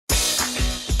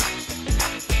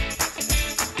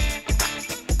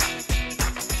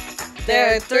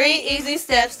There are 3 easy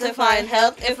steps to find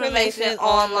health information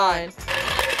online.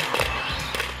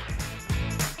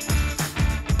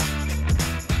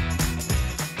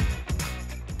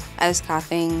 I was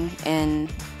coughing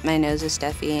and my nose was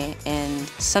stuffy and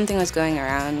something was going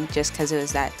around just because it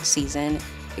was that season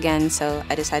again, so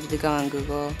I decided to go on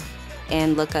Google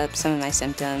and look up some of my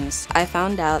symptoms. I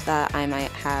found out that I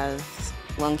might have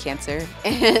lung cancer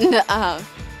and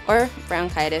or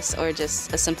bronchitis or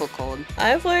just a simple cold.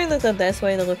 I've learned that the best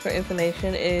way to look for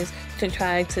information is to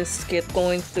try to skip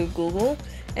going through Google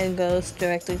and go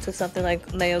directly to something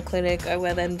like Mayo Clinic or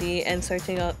WebMD and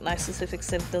searching up my specific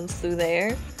symptoms through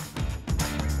there.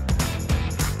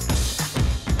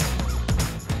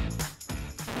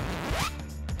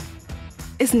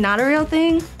 It's not a real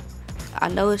thing? I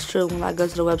know it's true when I go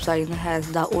to the website and it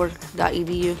has .org,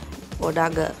 .edu, or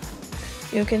 .gov.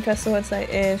 You can trust the website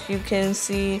if you can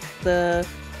see the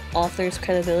author's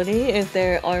credibility, if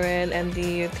they're RN,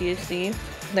 MD, or PhD.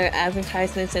 Their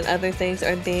advertisements and other things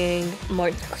are being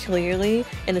marked clearly,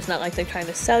 and it's not like they're trying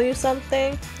to sell you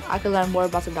something. I can learn more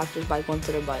about the doctors by going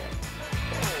to their bio.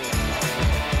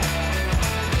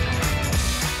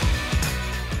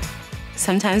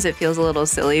 Sometimes it feels a little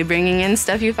silly bringing in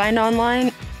stuff you find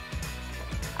online.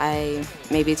 I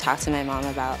maybe talked to my mom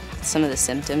about some of the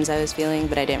symptoms I was feeling,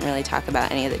 but I didn't really talk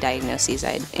about any of the diagnoses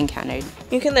I'd encountered.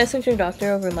 You can message your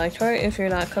doctor over MyChart if you're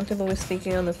not comfortable with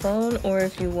speaking on the phone or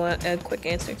if you want a quick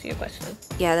answer to your question.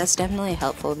 Yeah, that's definitely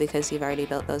helpful because you've already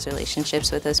built those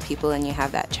relationships with those people and you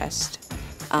have that trust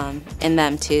in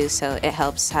them too, so it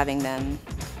helps having them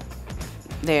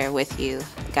there with you,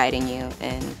 guiding you,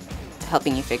 and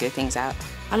helping you figure things out.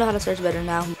 I know how to search better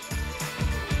now.